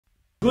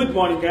Good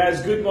morning,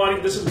 guys. Good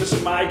morning. This is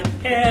Mr. Mike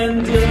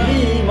and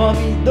me,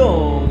 Mabi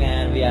Dong,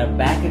 and we are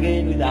back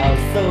again with our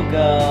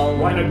circle.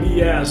 Why not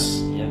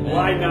BS? Yeah,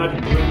 Why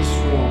not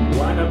brainstorm?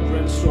 Why not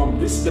brainstorm?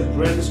 This is a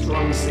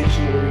brainstorming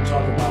session where we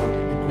talk about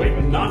great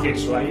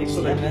nuggets, right?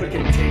 So that people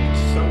can take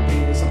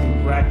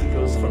something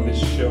practical from this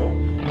show.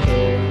 So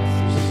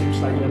it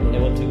seems like they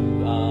want to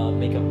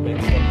make a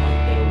brainstorm on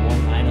their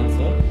own mind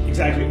also.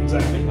 Exactly. And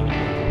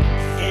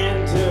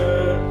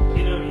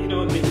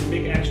they can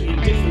make actually a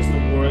difference in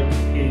the work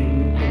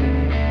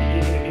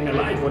in a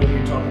life, whatever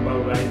we talk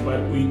about, right?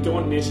 But we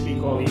don't necessarily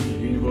call it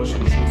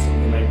universal or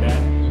something like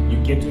that. You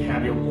get to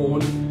have your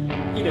own,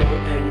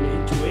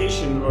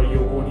 intuition or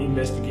your own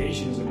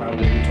investigations about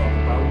what we talk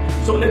about.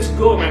 So let's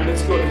go, man.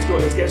 Let's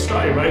get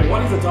started, right?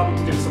 What is the topic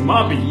today? It's a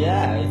Mabi.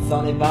 Yeah, it's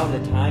all about the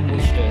time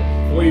waster.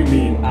 What do you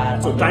mean?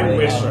 So time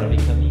waster.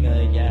 Becoming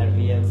a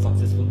real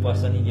successful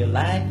person in your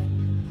life.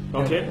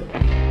 Okay.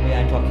 We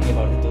are talking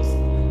about those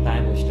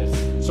time wasters.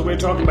 So we're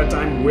talking about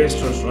time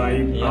wasters,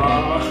 right?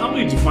 Yeah. How do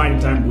you define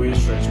time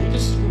wasters?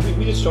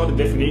 We just saw the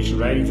definition,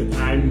 right? It's a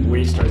time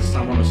waster, it's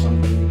someone or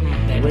something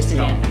wasting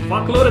a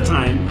fuckload of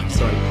time.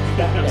 Sorry.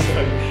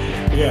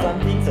 Yeah.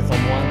 Some things are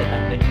someone that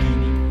are not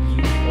giving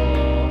you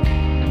or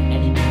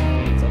any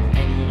benefits or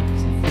any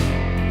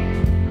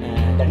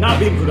not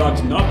being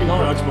productive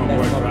on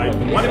work, right?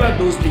 But what about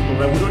those people,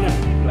 right? We don't have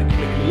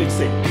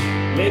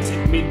let's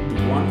admit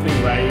one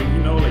thing, right?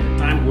 Like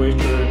time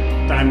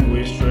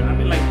waster. I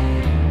mean,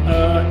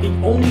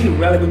 it's only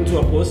relevant to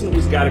a person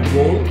who's got a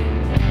goal,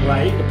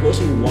 right? The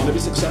person who wants to be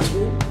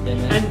successful,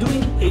 and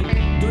doing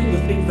the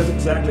things that's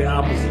exactly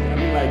opposite. I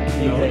mean,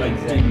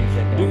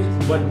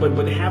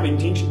 but have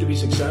intention to be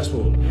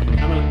successful.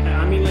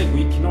 I mean,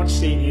 we cannot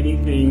say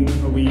anything.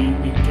 We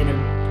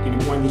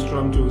cannot point this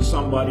drum to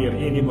somebody or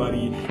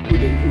anybody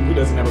who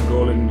doesn't have a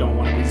goal and don't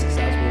want to be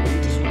successful.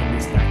 We just want to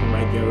be stacking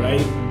right there,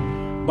 right?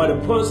 But a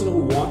person who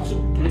wants to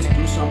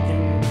do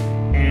something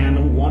and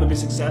who wants to be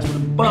successful,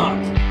 but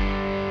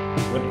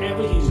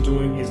whatever he's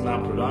doing is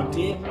not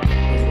productive,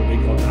 is what we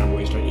call time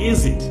waster.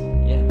 Is it?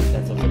 Yeah,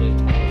 that's also the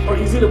time. Or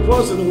is it a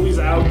person who is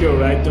out there,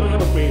 right? Don't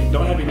have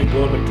any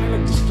goal, but kind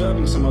of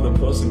disturbing some other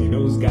person,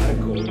 who's got a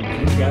goal,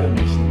 who's got a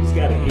mission, who's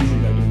got an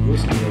agent that will go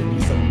somewhere, be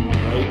someone,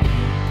 right?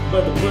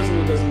 But the person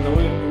who doesn't know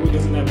it, who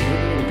doesn't have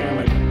anything, kind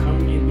of come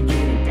in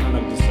between and kind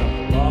of disturb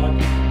a lot.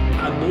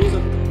 Those are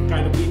the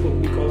kind of people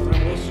we call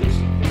time wasters.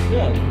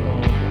 Yeah, in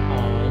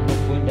the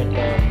point that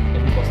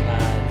every person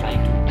are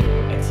trying to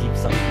achieve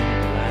something in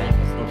their life,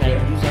 trying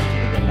to do something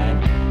in their life.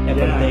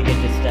 But they get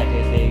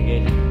distracted, they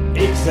get...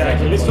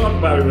 Exactly, let's talk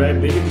about it, right?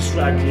 They get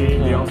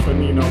distracted, they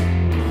often,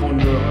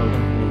 ponder or,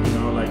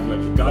 like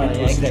got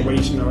into a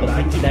situation or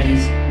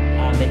activities. That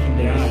are making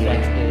them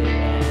distracted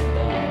and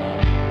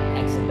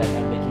actions that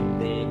are making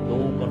them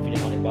low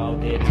confident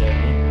about their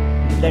journey.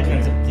 That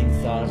kinds of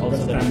things are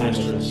also the time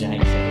wasters.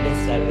 Let's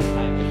start with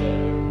time waster.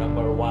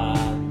 Number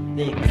one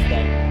things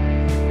that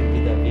could be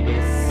the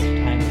biggest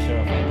time waster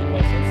of any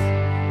person.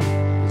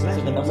 So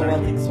the number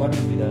one things, what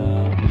would be the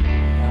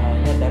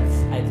that's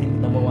I think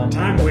number one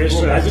time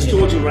waster. I just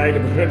told you, right?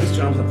 I've heard this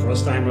term for the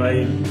first time,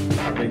 right?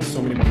 I've read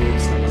so many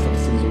books, I must have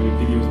seen so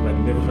many videos, but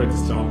I've never heard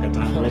this term,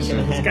 time waster.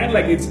 It's kind of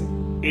like it's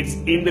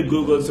in the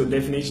Google, so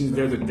definitions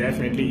there, so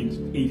definitely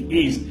it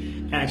is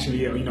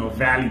actually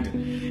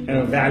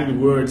valued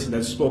words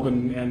that's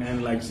spoken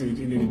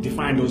and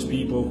define those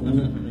people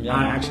who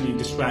are actually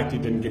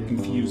distracted and get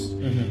confused.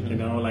 In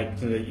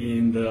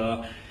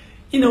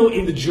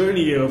the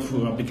journey of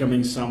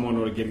becoming someone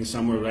or getting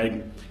somewhere,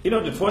 right?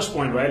 The first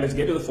point, right? Let's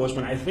get to the first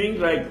point. I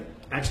think,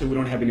 actually we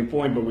don't have any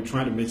point, but we're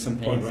trying to make some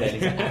point,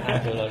 exactly.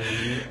 Right?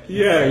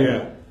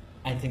 Yeah.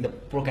 I think the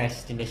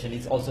procrastination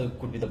is also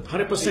could be the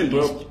 100%,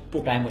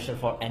 bro. Time waster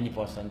for any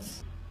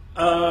persons.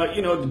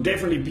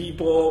 Definitely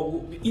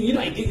people,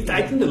 I think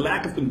the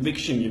lack of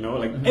conviction,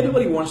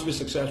 everybody wants to be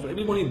successful,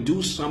 everybody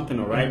do something,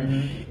 all right?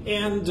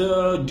 And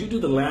due to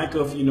the lack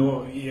of,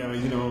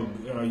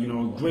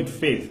 great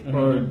faith,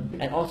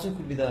 and also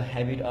could be the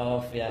habit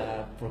of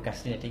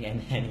procrastinating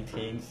and many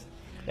things.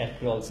 That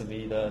could also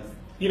be the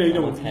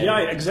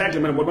exactly,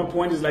 man. But my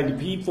point is the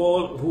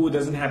people who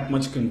doesn't have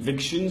much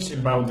convictions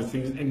about the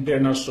things and they're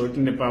not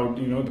certain about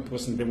the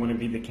person they want to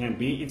be, they can't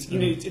be.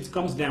 It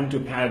comes down to a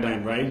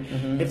paradigm, right?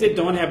 If they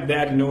don't have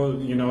that,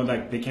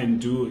 they can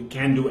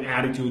do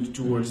attitude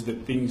towards the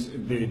things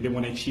they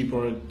want to achieve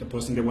or the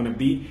person they want to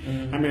be.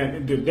 I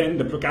mean, then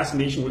the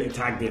procrastination will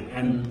attack them,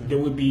 and they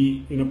will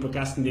be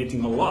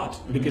procrastinating a lot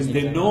because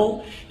they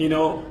know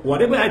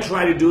whatever I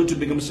try to do to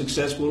become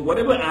successful,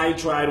 whatever I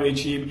try to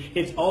achieve,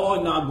 it's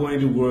all not going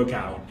to work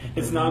out.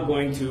 It's not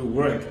going to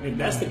work.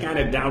 That's the kind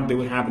of doubt they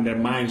will have in their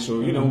mind.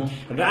 So,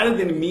 rather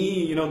than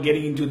me,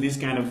 getting into this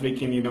kind of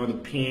freaking, the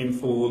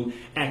painful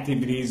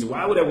activities,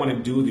 why would I want to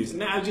do this?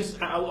 No, I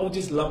would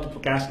just love to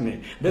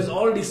procrastinate. There's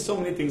already so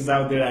many things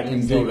out there I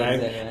can do,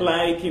 right?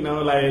 Like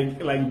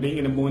being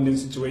in a mundane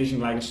situation,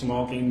 like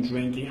smoking,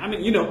 drinking. I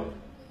mean,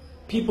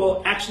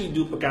 people actually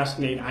do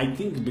procrastinate, I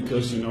think,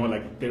 because,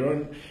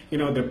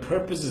 their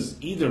purpose is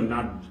either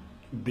not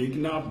big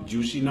enough,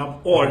 juicy enough,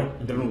 or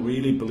they don't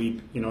really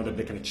believe, that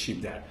they can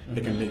achieve that,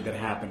 they can make that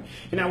happen.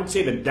 And I would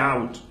say the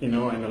doubt, and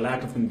a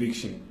lack of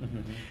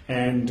conviction,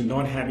 and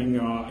not having,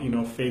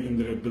 faith in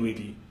their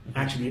ability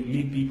actually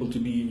lead people to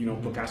be,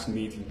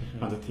 procrastinating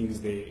on the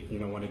things they,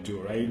 want to do,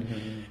 right?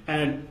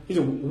 And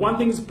one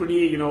thing is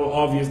pretty,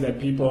 obvious, that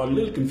people are a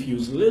little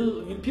confused,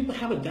 people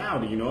have a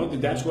doubt,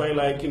 that's why,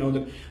 like,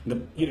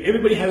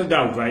 everybody has a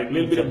doubt, right? A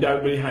little bit of doubt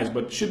everybody has,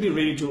 but should be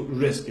ready to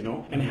risk,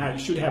 and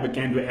should have a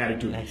can-do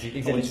attitude,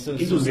 exactly.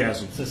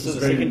 enthusiasm. So the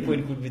second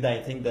point could be,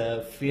 I think,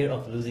 the fear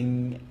of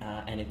losing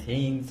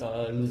anything,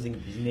 or losing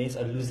business,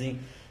 or losing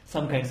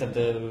some kinds of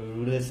the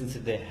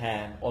relationship they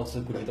have,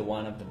 also could be the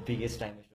one of the biggest time.